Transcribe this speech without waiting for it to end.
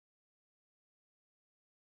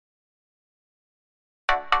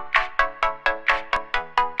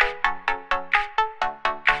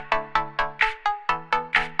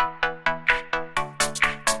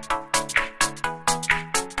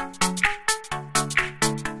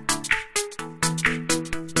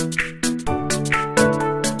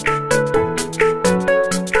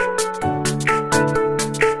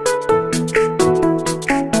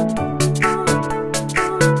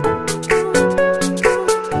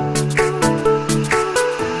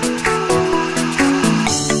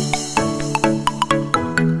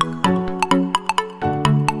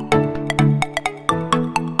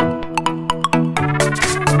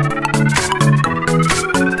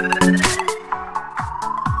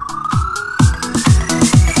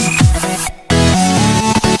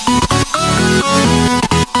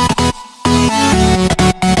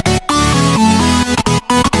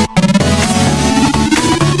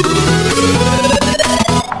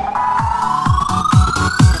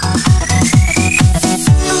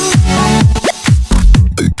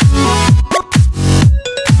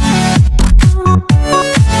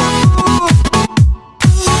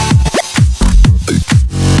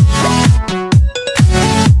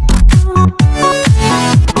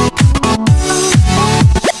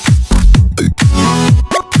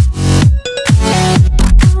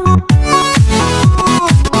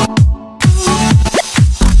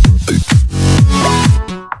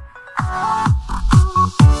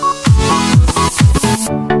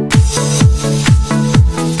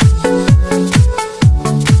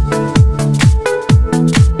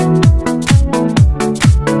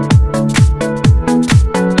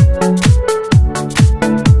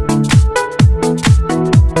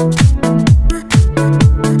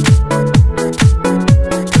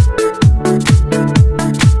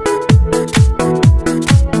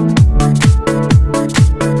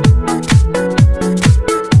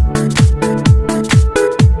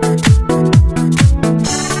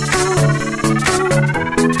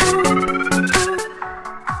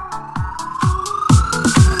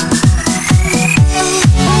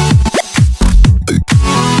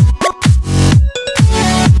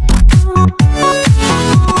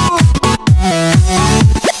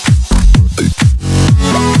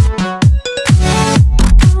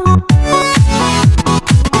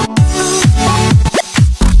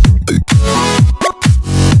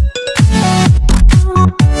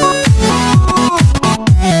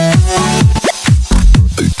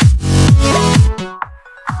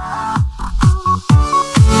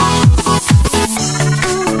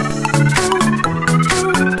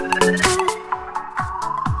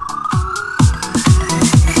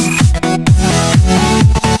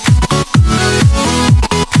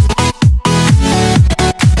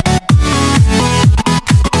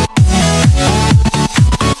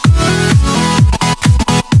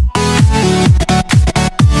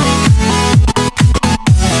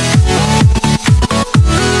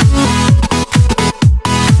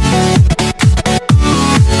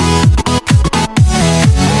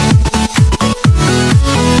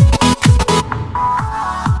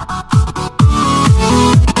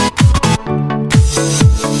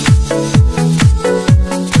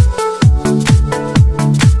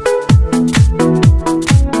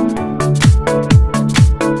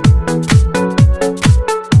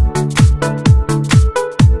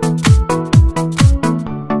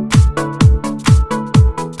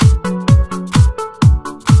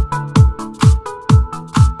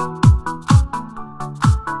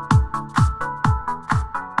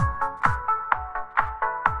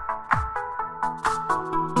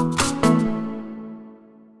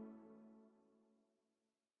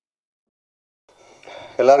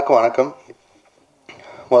எல்லாருக்கும் வணக்கம்.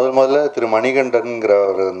 முதல்ல திரு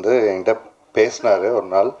மணிகண்டன்கிறவர் என்கிட்ட பேசினார் ஒரு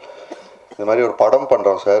நாள். இந்த மாதிரி ஒரு படம்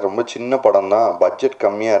பண்ணுறோம் சார், ரொம்ப சின்ன படம் தான், பட்ஜெட்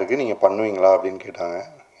கம்மியாக இருக்குது, நீங்கள் பண்ணுவீங்களா அப்படின்னு கேட்டாங்க.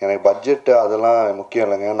 எனக்கு பட்ஜெட்டு அதெல்லாம் முக்கியம்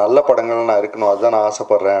இல்லைங்க, நல்ல படங்கள் நான் இருக்கணும், அதுதான் நான்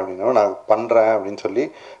ஆசைப்பட்றேன் அப்படின்னா நான் பண்ணுறேன் அப்படின்னு சொல்லி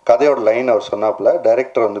கதையோட லைன் அவர் சொன்னாப்புல.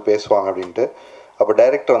 டைரக்டர் பேசுவாங்க அப்படின்ட்டு. அப்போ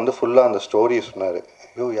டைரக்டர் ஃபுல்லாக அந்த ஸ்டோரியை சொன்னார்.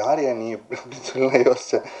 ஐயோ யார் நீ அப்படின்னு சொல்லி நான்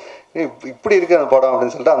யோசித்தேன், இப்படி இருக்குது அந்த படம்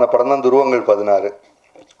அப்படின்னு சொல்லிட்டு. அந்த படம் தான் துருவங்கள் 16.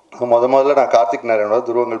 முதல்ல நான் கார்த்திக் நாராயணோட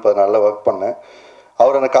துருவங்கள் 14 ஒர்க் பண்ணேன்.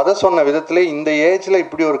 அவர் அந்த கதை சொன்ன விதத்தில் இந்த ஏஜில்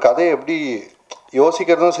இப்படி ஒரு கதையை எப்படி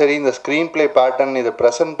யோசிக்கிறதும் சரி, இந்த ஸ்க்ரீன் ப்ளே பேட்டர்ன், இதை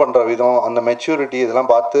ப்ரெசென்ட் பண்ணுற விதம், அந்த மெச்சூரிட்டி,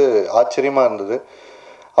 இதெல்லாம் பார்த்து ஆச்சரியமாக இருந்தது.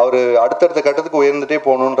 அவர் அடுத்தடுத்த கட்டத்துக்கு உயர்ந்துகிட்டே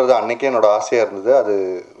போகணுன்றது அன்றைக்கே என்னோடய ஆசையாக இருந்தது. அது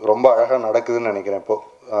ரொம்ப அழகாக நடக்குதுன்னு நினைக்கிறேன்.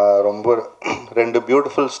 இப்போது ரொம்ப 2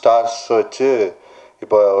 பியூட்டிஃபுல் ஸ்டார்ஸ் வச்சு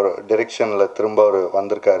இப்போ ஒரு டிரெக்ஷனில் திரும்ப அவர்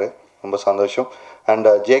வந்திருக்காரு. ரொம்ப சந்தோஷம். அண்ட்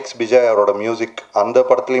ஜேக்ஸ் விஜய் அவரோட மியூசிக், அந்த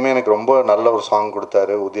படத்துலையுமே எனக்கு ரொம்ப நல்ல ஒரு சாங்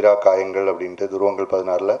கொடுத்தாரு, உதிரா காயங்கள் அப்படின்ட்டு, துருவங்கள்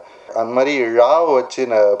 16. அந்த மாதிரி ழாவை வச்சு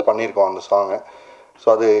பண்ணியிருக்கோம் அந்த சாங்கை. ஸோ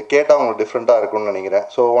அது கேட்டால் அவங்களுக்கு டிஃப்ரெண்ட்டாக இருக்கும்னு நினைக்கிறேன்.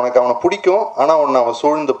 ஸோ உனக்கு அவனை பிடிக்கும், ஆனால் உன்னை அவன்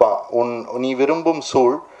சூழ்ந்துப்பான். நீ விரும்பும்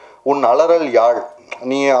சூழ் உன் அலறல் யாழ்,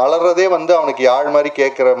 நீ அலறதே அவனுக்கு யாழ் மாதிரி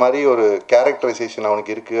கேட்குற மாதிரி ஒரு கேரக்டரைசேஷன்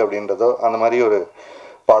அவனுக்கு இருக்குது அப்படின்றதோ அந்த மாதிரி ஒரு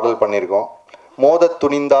பாடல் பண்ணியிருக்கோம். மோதத்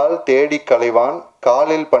துணிந்தால் தேடி களைவான்,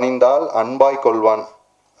 காலில் பணிந்தால் அன்பாய் கொள்வான்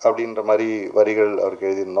அப்படின்ற மாதிரி வரிகள் அவருக்கு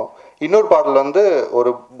எழுதியிருந்தோம். இன்னொரு பாடல்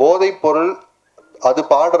ஒரு போதைப் பொருள் அது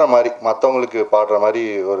பாடுற மாதிரி, மற்றவங்களுக்கு பாடுற மாதிரி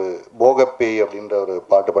ஒரு போகப்பேய் அப்படின்ற ஒரு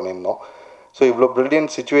பாட்டு பண்ணியிருந்தோம். ஸோ இவ்வளோ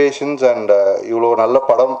பிரில்லியன்ட் சிச்சுவேஷன்ஸ் அண்ட் இவ்வளோ நல்ல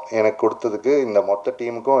படம் எனக்கு கொடுத்ததுக்கு இந்த மொத்த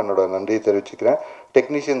டீமுக்கும் என்னோட நன்றியை தெரிவிச்சுக்கிறேன்.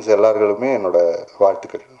 டெக்னீஷியன்ஸ் எல்லார்களுமே என்னோட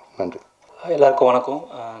வாழ்த்துக்கள். நன்றி. எல்லாருக்கும் வணக்கம்.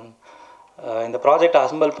 இந்த ப்ராஜெக்ட்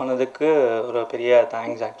அசம்பிள் பண்ணதுக்கு ஒரு பெரிய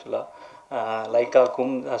தேங்க்ஸ் ஆக்சுவலாக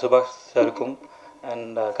லைக்காவுக்கும், சுபாஷ் சாருக்கும்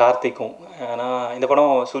அண்ட் கார்த்திக்கும். ஏன்னா இந்த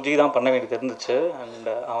படம் சுஜி தான் பண்ண வேண்டியது இருந்துச்சு அண்ட்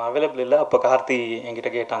அவன் அவைலபிள் இல்லை. அப்போ கார்த்தி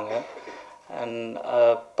என்கிட்ட கேட்டாங்க. அண்ட்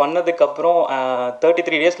பண்ணதுக்கப்புறம்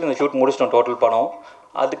 33 டேஸில் இந்த ஷூட் முடிச்சிட்டோம் டோட்டல் படம்.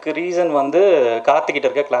 அதுக்கு ரீசன் கார்த்திக்கிட்ட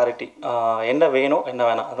இருக்க கிளாரிட்டி, என்ன வேணும் என்ன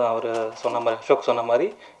வேணாம், அதான் அவர் சொன்ன மாதிரி, அசோக் சொன்ன மாதிரி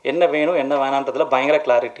என்ன வேணும் என்ன வேணான்றதில் பயங்கர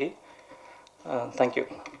கிளாரிட்டி. தேங்க்யூ.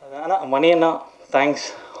 ஆனால் மணி அண்ணா தேங்க்ஸ்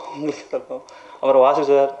உங்களுக்கு சொல்லுவோம். அப்புறம் வாசு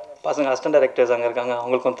சார், பசங்க அசிஸ்டன்ட் டைரக்டர்ஸ் அங்கே இருக்காங்க,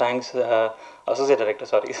 அவங்களுக்கும் thanks. Associate director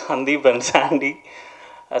Sandeep and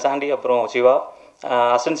Chandy, அப்புறம் Siva,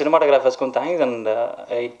 assistant சினிமாட்டோகிராஃபர்ஸ்க்கும் thanks. And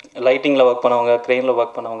லைட்டிங்கில் work பண்ணவங்க, க்ரெயினில்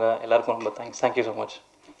ஒர்க் பண்ணவங்க எல்லாருக்கும் ரொம்ப தேங்க்ஸ். Thank you so much.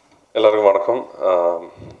 எல்லாருக்கும் வணக்கம்.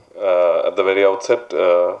 At the very out set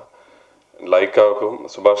லைக்காவுக்கும்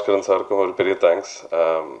Subaskaran சாருக்கும் ஒரு பெரிய thanks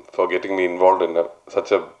for getting me involve in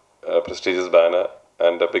such a prestigious banner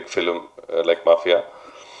and a big film like Mafia.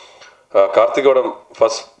 கார்த்திகோட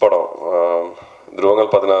first படம் துருவங்கள்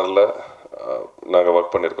 16 நாங்கள்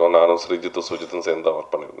ஒர்க் பண்ணியிருக்கோம். நானும் ஸ்ரீஜித்தும் சுஜித்தும் சேர்ந்து தான்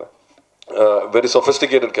ஒர்க் பண்ணியிருந்தேன். Very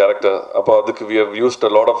sophisticated character. அப்போ அதுக்கு we have used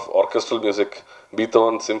a lot of orchestral music,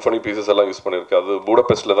 Beethoven symphony pieces எல்லாம் யூஸ் பண்ணியிருக்கேன். அது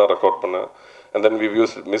பூடபெஸ்ட்டில் தான் ரெக்கார்ட் பண்ணேன். And then we've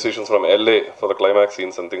used musicians from LA for the climax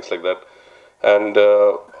scenes and things like that. And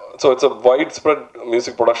so it's a widespread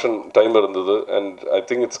music production time irundhudu, and I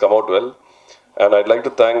think it's come out well. And I'd like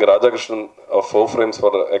to thank Rajakrishnan of 4 Frames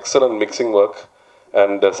for excellent mixing work,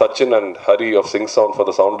 and Sachin and Hari of Sing Sound for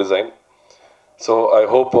the sound design. So I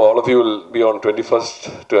hope all of you will be on 21st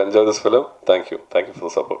to enjoy this film. Thank you for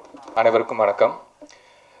the support. அனைவருக்கும் வணக்கம்.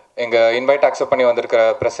 எங்கள் invite accept பண்ணி வந்திருக்கிற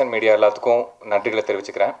press and media எல்லாத்துக்கும் நன்றிகளை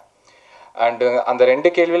தெரிவிச்சுக்கிறேன். And அந்த 2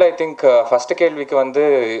 கேள்வியில் ஐ திங்க் ஃபஸ்ட்டு கேள்விக்கு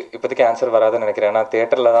இப்போதைக்கு ஆன்சர் வராதுன்னு நினைக்கிறேன். ஏன்னா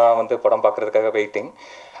தேட்டரில் தான் படம் பார்க்குறதுக்காக வெயிட்டிங்.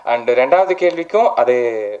 அண்டு 2வது கேள்விக்கும் அதே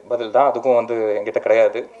பதில் தான். அதுக்கும் என்கிட்ட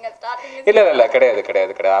கிடையாது. இல்லை கிடையாது.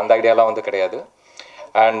 அந்த ஐடியாலாம் கிடையாது.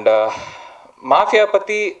 அண்டு மாஃபியா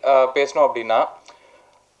பற்றி பேசணும் அப்படின்னா,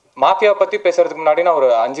 மாஃபியா பற்றி பேசுகிறதுக்கு முன்னாடி நான்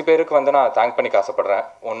ஒரு 5 பேருக்கு நான் தேங்க் பண்ணிக்க ஆசைப்பட்றேன்.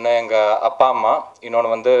 ஒன்று எங்கள் அப்பா அம்மா,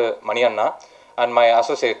 இன்னொன்று மணி அண்ணா, and my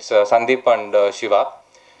Associates Sandeep and Siva.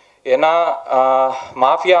 ஏன்னா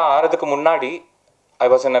மாஃபியா ஆகிறதுக்கு முன்னாடி I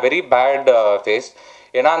was in a very bad face.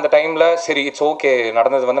 ஏன்னா அந்த டைமில் சரி இட்ஸ் ஓகே,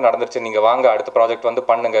 நடந்தது நடந்துருச்சு, நீங்கள் வாங்க அடுத்த ப்ராஜெக்ட்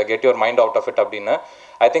பண்ணுங்கள், get your mind out of it அப்படின்னு.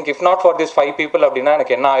 I think if not for this 5 people அப்படின்னா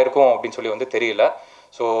எனக்கு என்ன ஆயிருக்கும் அப்படின்னு சொல்லி தெரியல.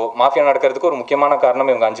 ஸோ மாஃபியா நடக்கிறதுக்கு ஒரு முக்கியமான காரணம்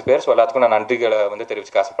இவங்க 5 பேர். ஸோ எல்லாத்துக்கும் நான் நன்றிகளை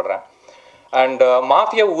தெரிவிச்சுக்க ஆசைப்பட்றேன். அண்ட்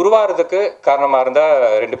மாஃபியா உருவாகிறதுக்கு காரணமாக இருந்த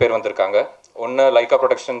 2 பேர் வந்திருக்காங்க. ஒன்று லைக்கா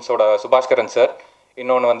ப்ரொடக்ஷன்ஸோட சுபாஷ்கரன் சார்,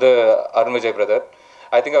 இன்னொன்று Arun Vijay brother.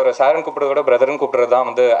 I think அவரை சாருன்னு கூப்பிட்றத விட பிரதர்னு கூப்பிட்றது தான்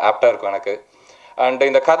ஆப்டாக இருக்கும் எனக்கு. அண்ட்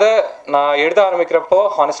இந்த கதை நான் எழுத ஆரம்பிக்கிறப்போ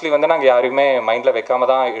ஹானஸ்ட்லி நாங்கள் யாரையுமே மைண்டில் வைக்காம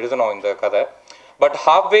தான் எழுதணும் இந்த கதை. But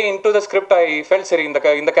half way into the script I fell சரி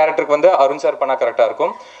இந்த கேரக்டருக்கு அருண் சார் பண்ணால் கரெக்டாக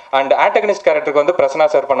இருக்கும், அண்ட் ஆண்டகனிஸ்ட் கேரக்டருக்கு பிரசன்னா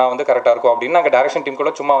சார் பண்ணால் கரெக்டாக இருக்கும் அப்படின்னு நாங்கள் டைரக்ஷன் டீம்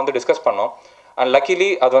கூட சும்மா டிஸ்கஸ் பண்ணோம். அண்ட் லக்கிலி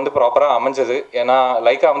அது வந்து ப்ராப்பராக அமைஞ்சது. ஏன்னா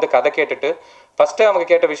லைக்கா வந்து கதை கேட்டுட்டு ஃபஸ்ட்டு அவங்க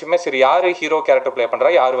கேட்ட விஷயமே சரி யார் ஹீரோ கேரக்டர் ப்ளே பண்ணுறா,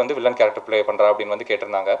 யார் வந்து வில்லன் கேரக்டர் ப்ளே பண்ணுறா அப்படின்னு வந்து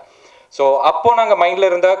கேட்டிருந்தாங்க. ஸோ அப்போது நாங்கள் மைண்டில்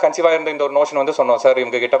இருந்த கன்சீவாக இருந்த இந்த ஒரு நோஷன் வந்து சொன்னோம், சார்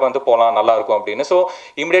இவங்க கிட்ட வந்து போகலாம் நல்லாயிருக்கும் அப்படின்னு. So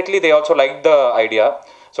immediately they also like the idea.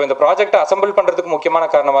 So இந்த ப்ராஜெக்ட்டை அசம்பிள் பண்ணுறதுக்கு முக்கியமான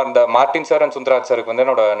காரணமாக இருந்த மார்ட்டின் சார் அண்ட் சுந்தராஜ் சாருக்கு வந்து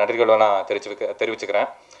என்னோட நன்றிகளை நான் தெரிவிச்சுக்கிறேன்.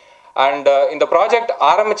 அண்ட் இந்த project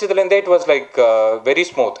ஆரம்பிச்சதுலேருந்தே it was like very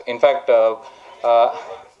smooth. In fact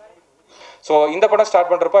so இந்த படம் ஸ்டார்ட்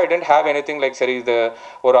பண்ணுறப்போ ஐ tent have any thing like சரி இது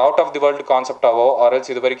ஒரு அவுட் ஆஃப் தி வேர்ல்டு கான்செப்டாவோ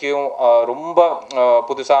ஆர்எல்ஸ் இது வரைக்கும் ரொம்ப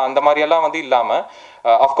புதுசாக அந்த மாதிரியெல்லாம் வந்து இல்லாமல்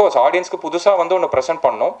அஃப்கோர்ஸ் ஆடியன்ஸ்க்கு புதுசாக வந்து ஒன்று ப்ரெசென்ட்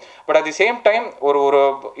பண்ணணும். But at the same time ஒரு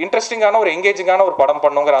இன்ட்ரெஸ்டிங்கான ஒரு எங்கேஜிங்கான ஒரு படம்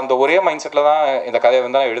பண்ணுங்கிற அந்த ஒரே மைண்ட் செட்டில் தான் இந்த கதையை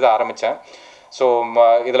வந்து நான் எழுத ஆரம்பித்தேன். ஸோ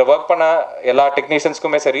இதில் ஒர்க் பண்ண எல்லா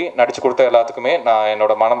டெக்னீஷியன்ஸ்க்குமே சரி, நடிச்சு கொடுத்த எல்லாத்துக்குமே நான்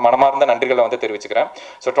என்னோட மனமார்ந்த நன்றிகளை வந்து தெரிவிச்சுக்கிறேன்.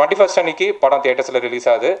 ஸோ 21st அன்னைக்கு படம் தியேட்டர்ஸில் ரிலீஸ்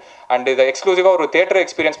ஆகுது. அண்ட் இதை எக்ஸ்க்ளூசிவாக ஒரு தியேட்டர்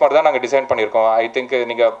எக்ஸ்பீரியன்ஸ் மாதிரி தான் நாங்கள் டிசைன் பண்ணியிருக்கோம். ஐ திங்க்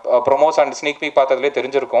நீங்கள் ப்ரொமோஸ் அண்ட் ஸ்னீக் பீக் பார்த்ததுலேயே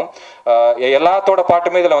தெரிஞ்சிருக்கும். எல்லாத்தோட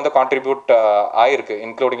பாட்டுமே இதில் வந்து கான்ட்ரிபியூட் ஆயிருக்கு,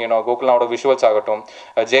 இன்க்ளூடிங் கோகுல்னாவோட விஷுவல்ஸ் ஆகட்டும்,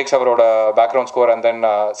 ஜேக்ஸ் அவரோட background score, and then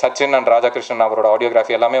Sachin and Rajakrishnan அவரோட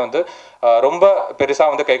ஆடியோகிராஃபி எல்லாமே வந்து ரொம்ப பெருசாக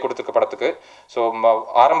வந்து கை கொடுத்துருக்கு படத்துக்கு. ஸோ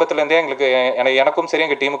ஆரம்பத்துலேருந்தே எங்களுக்கு எனக்கும் சரி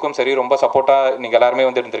எங்கள் டீமுக்கும் சரி ரொம்ப சப்போர்ட்டாக நீங்கள் எல்லாருமே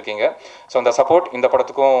வந்து இருந்திருக்கீங்க. ஸோ அந்த சப்போர்ட் இந்த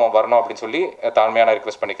படத்துக்கும் வரணும் அப்படின்னு சொல்லி தாழ்மையான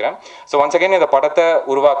ரிக்வெஸ்ட் பண்ணிக்கிறேன். ஸோ ஒன்ஸ் அகைன் இந்த படத்தை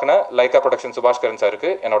உருவாக்குன லைக்கா ப்ரொடக்ஷன் சுபாஷ்கரன்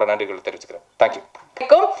சாருக்கு என்னோட நன்றிகள் தெரிவிச்சுக்கிறேன். தேங்க்யூ.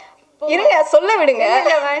 இருங்க சொல்ல விடுங்க.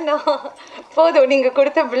 வேண்டாம் போதும், நீங்கள்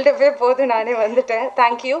கொடுத்த பில்டப்பே போதும், நானே வந்துட்டேன்.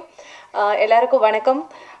 தேங்க்யூ. எல்லாருக்கும் வணக்கம்.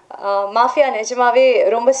 மாஃபியா நிஜமாவே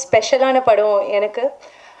ரொம்ப ஸ்பெஷலான படம் எனக்கு.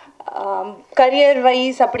 கரியர்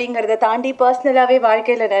வைஸ் அப்படிங்கிறத தாண்டி பர்சனலாகவே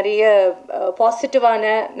வாழ்க்கையில் நிறைய பாசிட்டிவான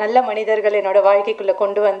நல்ல மனிதர்கள் என்னோடய வாழ்க்கைக்குள்ளே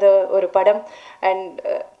கொண்டு வந்த ஒரு படம். அண்ட்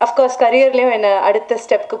அஃப்கோர்ஸ் கரியர்லேயும் என்னை அடுத்த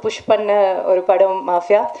ஸ்டெப்க்கு புஷ் பண்ண ஒரு படம்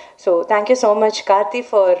mafia. So thank you so much Karthi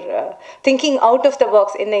for thinking out of the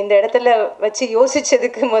box. என்னை இந்த இடத்துல வச்சு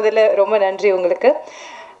யோசித்ததுக்கு முதல்ல ரொம்ப நன்றி உங்களுக்கு.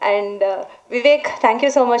 And Vivek, thank you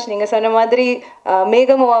so much. நீங்கள் சொன்ன மாதிரி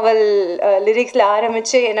மேகமோவல் லிரிக்ஸில்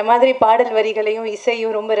ஆரம்பித்து என்ன மாதிரி பாடல் வரிகளையும்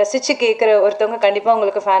இசையும் ரொம்ப ரசித்து கேட்குற ஒருத்தவங்க கண்டிப்பாக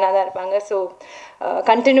உங்களுக்கு ஃபேனாக தான் இருப்பாங்க. ஸோ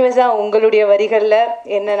கண்டினியூஸாக உங்களுடைய வரிகளில்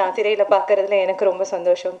என்ன நான் திரையில் பார்க்குறதுல எனக்கு ரொம்ப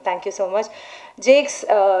சந்தோஷம். Thank you so much.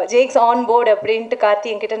 Jakes on board அப்படின்ட்டு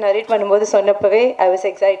கார்த்தி என்கிட்ட நரேட் பண்ணும்போது சொன்னப்பவே I was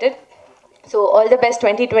excited. So all the best.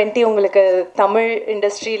 2020 உங்களுக்கு தமிழ்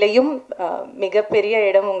இண்டஸ்ட்ரியிலையும் மிகப்பெரிய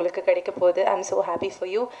இடம் உங்களுக்கு கிடைக்க போகுது. I am so happy for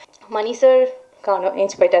you. Money sir காணோம்,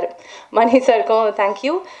 ஏஞ்சி போயிட்டார். மணி சாருக்கும்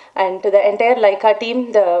thank you. And to the entire Lyca team,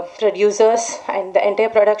 the producers and the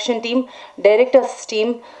entire production team, directors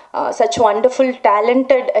team, such wonderful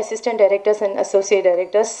talented assistant directors and associate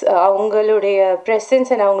directors. அவங்களுடைய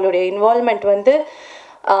presence and அவங்களுடைய involvement வந்து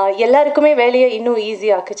எல்லாருக்குமே வேலையை இன்னும்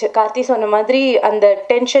ஈஸியாக்குச்சு. கார்த்தி சொன்ன மாதிரி அந்த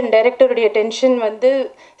டென்ஷன், டைரக்டருடைய டென்ஷன் வந்து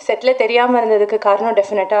செட்டில் தெரியாமல் இருந்ததுக்கு காரணம்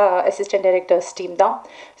டெஃபினட்டாக அசிஸ்டன்ட் டைரக்டர்ஸ் டீம் தான்.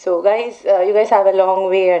 So you guys have a long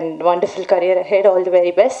way and wonderful career ahead. All the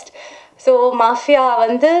very best. So mafia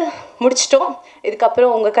வந்து முடிச்சிட்டோம்,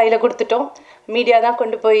 இதுக்கப்புறம் உங்கள் கையில் கொடுத்துட்டோம். மீடியா தான்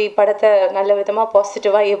கொண்டு போய் படத்தை நல்ல விதமாக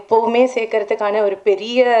பாசிட்டிவாக எப்போவுமே சேர்க்கறதுக்கான ஒரு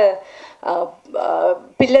பெரிய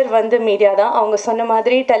பில்லர் வந்து மீடியா தான். அவங்க சொன்ன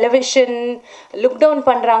மாதிரி டெலிவிஷன் லுக் டவுன்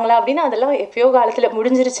பண்ணுறாங்களா அப்படின்னா அதெல்லாம் எப்பயோ காலத்தில்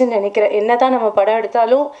முடிஞ்சிருச்சுன்னு நினைக்கிறேன். என்ன தான் நம்ம படம்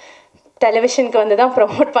எடுத்தாலும் டெலிவிஷனுக்கு வந்து தான்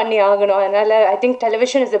ப்ரமோட் பண்ணி ஆகணும். அதனால் I think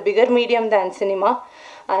television is a bigger medium than cinema.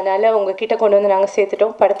 அதனால் உங்ககிட்ட கொண்டு வந்து நாங்கள்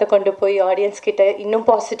சேர்த்துட்டோம். படத்தை கொண்டு போய் ஆடியன்ஸ் கிட்ட இன்னும்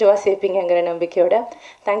பாசிட்டிவாக சேர்ப்பீங்கிற நம்பிக்கையோட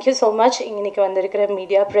தேங்க்யூ ஸோ மச். இன்றைக்கி வந்திருக்கிற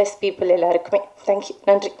மீடியா ப்ரெஸ் பீப்புள் எல்லாருக்குமே தேங்க்யூ.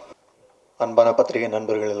 நன்றி. அன்பான பத்திரிகை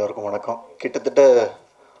நண்பர்கள் எல்லாருக்கும் வணக்கம். கிட்டத்தட்ட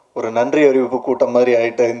ஒரு நன்றி அறிவிப்பு கூட்டம் மாதிரி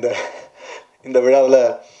ஆகிட்ட இந்த விழாவில்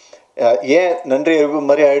ஏன் நன்றி அறிவிப்பு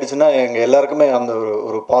மாதிரி ஆகிடுச்சுன்னா எங்கள் எல்லாருக்குமே அந்த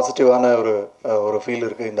ஒரு பாசிட்டிவான ஒரு ஃபீல்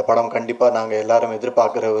இருக்குது. இந்த படம் கண்டிப்பாக நாங்கள் எல்லாரும்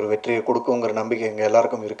எதிர்பார்க்குற ஒரு வெற்றியை கொடுக்குங்கிற நம்பிக்கை எங்கள்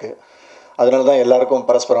எல்லாருக்கும் இருக்குது. அதனால தான் எல்லாருக்கும்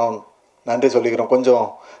பரஸ்பரம் நன்றி சொல்லிக்கிறோம். கொஞ்சம்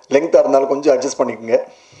லெங்க்தாக இருந்தாலும் கொஞ்சம் அட்ஜஸ்ட் பண்ணிக்கோங்க.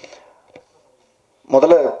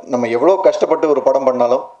 முதல்ல நம்ம எவ்வளோ கஷ்டப்பட்டு ஒரு படம்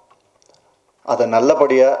பண்ணாலும் அதை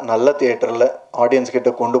நல்லபடியாக நல்ல தியேட்டரில் ஆடியன்ஸ்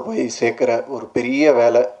கிட்ட கொண்டு போய் சேர்க்குற ஒரு பெரிய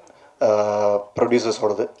வேலை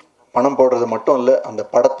ப்ரொடியூசர்ஸோடது. பணம் போடுறது மட்டும் இல்லை, அந்த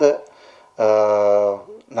படத்தை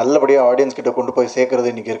நல்லபடியாக ஆடியன்ஸ் கிட்ட கொண்டு போய்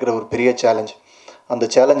சேர்க்குறது இன்றைக்கி இருக்கிற ஒரு பெரிய சேலஞ்ச். அந்த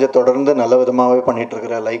சேலஞ்சை தொடர்ந்து நல்ல விதமாகவே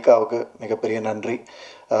பண்ணிகிட்ருக்கிற லைக்காவுக்கு மிகப்பெரிய நன்றி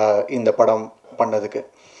இந்த படம் பண்ணதுக்கு.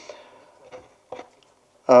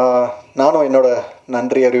 நானும் என்னோடய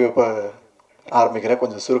நன்றி அறிவிப்பை ஆரம்பிக்கிறேன்,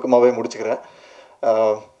 கொஞ்சம் சுருக்கமாகவே முடிச்சுக்கிறேன்.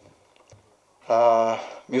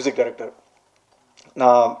 மியூசிக் டைரக்டர்,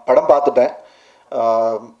 நான் படம் பார்த்துட்டேன்.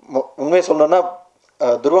 உண்மையை சொல்லணுன்னா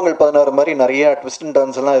துருவங்கள் 16 மாதிரி நிறைய ட்விஸ்ட் அண்ட்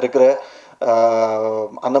டர்ன்ஸ் எல்லாம் இருக்கிற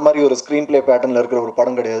அந்த மாதிரி ஒரு ஸ்க்ரீன் ப்ளே பேட்டர்னில் இருக்கிற ஒரு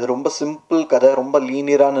படம் கிடையாது. ரொம்ப சிம்பிள் கதை, ரொம்ப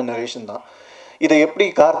லீனியரான நரேஷன் தான். இதை எப்படி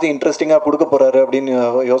கார்த்தி இன்ட்ரெஸ்டிங்காக கொடுக்க போகிறாரு அப்படின்னு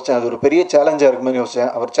யோசித்தேன். அது ஒரு பெரிய சேலஞ்சாக இருக்குமே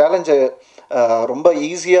யோசித்தேன். அவர் சேலஞ்சை ரொம்ப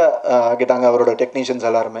ஈஸியாக ஆக்கிட்டாங்க அவரோட டெக்னீஷியன்ஸ்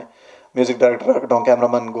எல்லாருமே. மியூசிக் டைரக்டராக இருக்கட்டும்,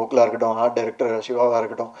 கேமராமேன் கோகுலாக இருக்கட்டும், ஆர்ட் டைரக்டர் சிவாவாக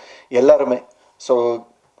இருக்கட்டும், எல்லாருமே. ஸோ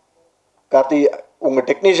கார்த்தி, உங்கள்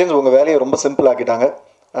டெக்னீஷியன்ஸ் உங்கள் வேலையை ரொம்ப சிம்பிள் ஆக்கிட்டாங்க.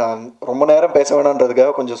 ரொம்ப நேரம் பேச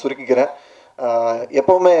வேணான்றதுக்காக கொஞ்சம் சுருக்கிக்கிறேன்.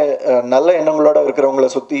 எப்போவுமே நல்ல எண்ணங்களோட இருக்கிறவங்கள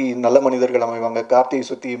சுற்றி நல்ல மனிதர்கள் அமைவாங்க. கார்த்தியை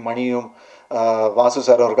சுற்றி மணியும் வாசு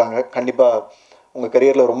சாரும் இருக்காங்க. கண்டிப்பாக உங்கள்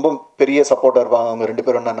கரியரில் ரொம்ப பெரிய சப்போர்ட்டாக இருப்பாங்க அவங்க 2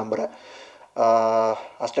 பேரும் நான் நம்புகிறேன்.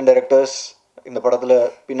 அசிஸ்டன்ட் டைரக்டர்ஸ், இந்த படத்தில்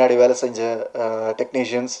பின்னாடி வேலை செஞ்ச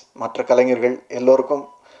டெக்னீஷியன்ஸ், மற்ற கலைஞர்கள் எல்லோருக்கும்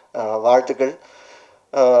வாழ்த்துக்கள்.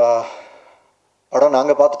 படம்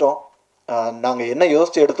நாங்கள் பார்த்துட்டோம். நாங்கள் என்ன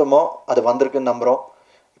யோசித்து எடுத்தோமோ அது வந்திருக்குன்னு நம்புகிறோம்.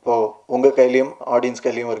 இப்போது உங்கள் கையிலையும் ஆடியன்ஸ்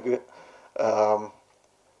கையிலையும் இருக்குது.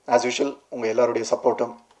 ஆஸ் யூஷுவல் உங்கள் எல்லாருடைய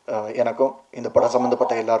சப்போர்ட்டும் எனக்கும் இந்த படம்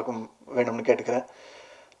சம்மந்தப்பட்ட எல்லாருக்கும் வேணும்னு கேட்டுக்கிறேன்.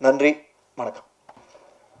 நன்றி, வணக்கம்.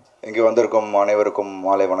 இங்கே வந்திருக்கும் அனைவருக்கும்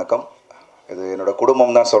மாலை வணக்கம். இது என்னோடய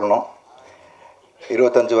குடும்பம் தான் சொல்லணும்.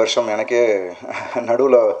 25 வருஷம், எனக்கே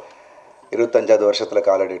நடுவில் 25வது வருஷத்தில்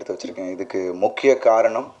காலடி எடுத்து வச்சுருக்கேன். இதுக்கு முக்கிய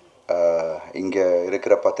காரணம் இங்கே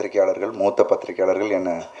இருக்கிற பத்திரிகையாளர்கள், மூத்த பத்திரிகையாளர்கள்.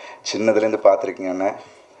 என்னை சின்னதுலேருந்து பார்த்துருக்கீங்க. என்ன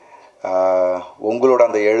உங்களோட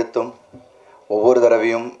அந்த எழுத்தும் ஒவ்வொரு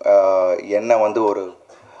தடவையும் என்னை வந்து ஒரு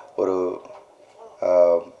ஒரு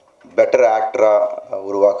பெட்டர் ஆக்டராக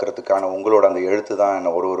உருவாக்குறதுக்கான உங்களோட அந்த எழுத்து தான்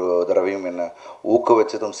என்னை ஒரு தடவையும் என்னை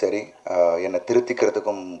ஊக்குவிச்சதும் சரி, என்னை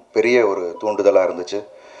திருத்திக்கிறதுக்கும் பெரிய ஒரு தூண்டுதலாக இருந்துச்சு.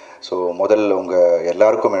 ஸோ முதல்ல உங்கள்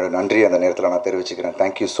எல்லாருக்கும் என்னோடய நன்றி அந்த நேரத்தில் நான் தெரிவிச்சுக்கிறேன்.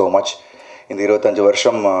 Thank you so much. இந்த 25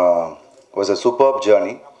 வருஷம் was a superb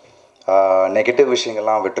journey. Negative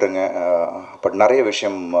விஷயங்கள்லாம் விட்டுருங்க, பட் நிறைய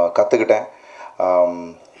விஷயம் கற்றுக்கிட்டேன்.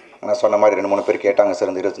 நான் சொன்ன மாதிரி 2-3 பேர் கேட்டாங்க,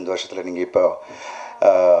 சார் இந்த 25 வருஷத்தில் நீங்கள் இப்போ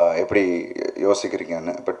எப்படி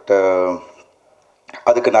யோசிக்கிறீங்கன்னு. பட்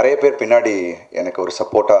அதுக்கு நிறைய பேர் பின்னாடி எனக்கு ஒரு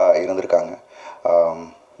சப்போர்ட்டாக இருந்திருக்காங்க.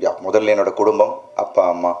 முதல்ல என்னோடய குடும்பம், அப்பா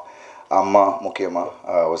அம்மா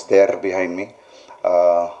முக்கியமாக வாஸ் தேர் பிஹைண்ட் மீ.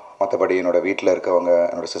 மற்றபடி என்னோடய வீட்டில் இருக்கவங்க,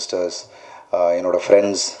 என்னோடய சிஸ்டர்ஸ், என்னோடய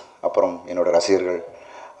ஃப்ரெண்ட்ஸ், அப்புறம் என்னோடய ரசிகர்கள்,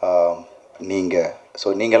 நீங்கள். ஸோ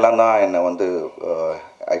நீங்கள்லாம் தான் என்னை வந்து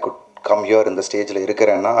ஐ குட் கம் ஹியர் இந்த ஸ்டேஜில்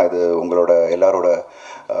இருக்கிறேன்னா அது உங்களோட எல்லாரோட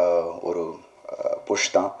ஒரு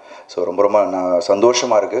புஷ் தான். ஸோ ரொம்ப நான்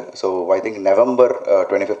சந்தோஷமாக இருக்குது. So I think November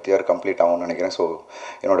 25th year complete ஆகும்னு நினைக்கிறேன். ஸோ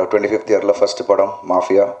என்னோடய 25th இயரில் ஃபஸ்ட்டு படம்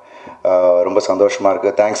மாஃபியா. ரொம்ப சந்தோஷமாக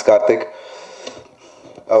இருக்குது. Thanks Karthik.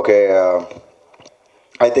 Okay,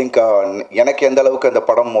 I think எனக்கு எந்த அளவுக்கு அந்த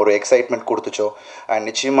படம் ஒரு எக்ஸைட்மெண்ட் கொடுத்துச்சோ, அண்ட்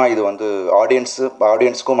நிச்சயமாக இது வந்து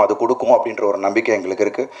ஆடியன்ஸுக்கும் அது கொடுக்கும் அப்படின்ற ஒரு நம்பிக்கை எங்களுக்கு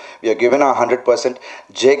இருக்குது. We are given 100%.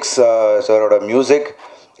 ஜேக்ஸ் சாரோட music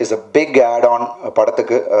is a big add on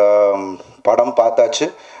படத்துக்கு. படம் பார்த்தாச்சு,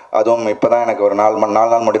 அதுவும் இப்போ தான் எனக்கு ஒரு 4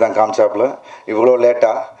 நாள் முன்னாடி தான் காமிச்சாப்புல. இவ்வளோ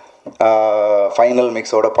லேட்டாக ஃபைனல்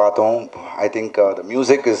மிக்ஸோடு பார்த்தோம். I think the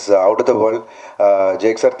music is out of the world.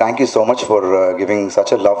 Jack sir, thank you so much for giving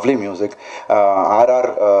such a lovely music.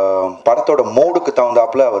 படத்தோட மோடுக்கு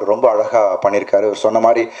தகுந்தாப்பில் அவர் ரொம்ப அழகாக பண்ணியிருக்காரு. அவர் சொன்ன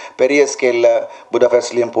மாதிரி பெரிய ஸ்கேலில்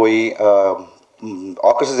புடஃபெஸ்ட்லேயும் போய்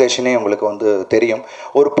ஆர்கனைசேஷனே உங்களுக்கு வந்து தெரியும்.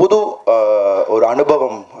 ஒரு புது ஒரு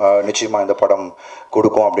அனுபவம் நிச்சயமாக இந்த படம்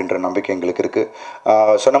கொடுக்கும் அப்படின்ற நம்பிக்கை எங்களுக்கு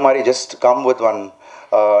இருக்குது. சொன்ன மாதிரி just come with one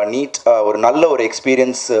NEET ஒரு நல்ல ஒரு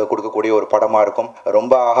எக்ஸ்பீரியன்ஸ் கொடுக்கக்கூடிய ஒரு படமாக இருக்கும்.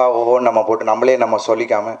 ரொம்ப ஆஹா ஓஹோன்னு நம்ம போட்டு நம்ம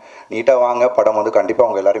சொல்லிக்காமல் நீட்டாக வாங்க. படம் வந்து கண்டிப்பாக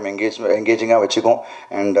அவங்க எல்லாரும் எங்கேஜிங்காக வச்சுக்கும்.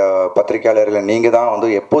 அண்ட் பத்திரிக்கையாளர்கள் நீங்கள் தான் வந்து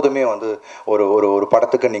எப்போதுமே வந்து ஒரு ஒரு ஒரு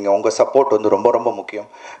படத்துக்கு நீங்கள் உங்கள் சப்போர்ட் வந்து ரொம்ப ரொம்ப முக்கியம்.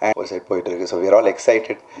 அண்ட் ஒரு சைட் போயிட்டு இருக்குது. So we are all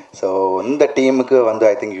excited. So இந்த டீமுக்கு வந்து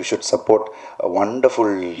I think you should support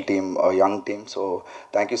wonderful team, young team. So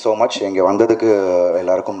thank you so much. இங்கே வந்ததுக்கு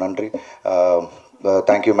எல்லாருக்கும் நன்றி.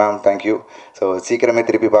 Thank you ma'am, thank you. ஸோ சீக்கிரமே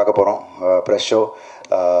திருப்பி பார்க்க போகிறோம் ப்ரெஸ் ஷோ.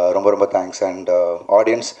 ரொம்ப ரொம்ப thanks. And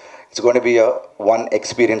audience, it's going to be one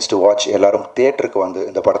experience to watch. எல்லோரும் தியேட்டருக்கு வந்து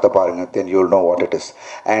இந்த படத்தை பாருங்கள். Then you will know what it is.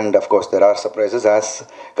 And of course there are surprises as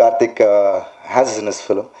Karthik has in his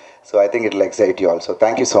film. So I think it will excite you also.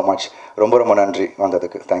 Thank you so much. ரொம்ப ரொம்ப நன்றி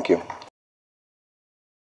வந்ததுக்கு. தேங்க்யூ.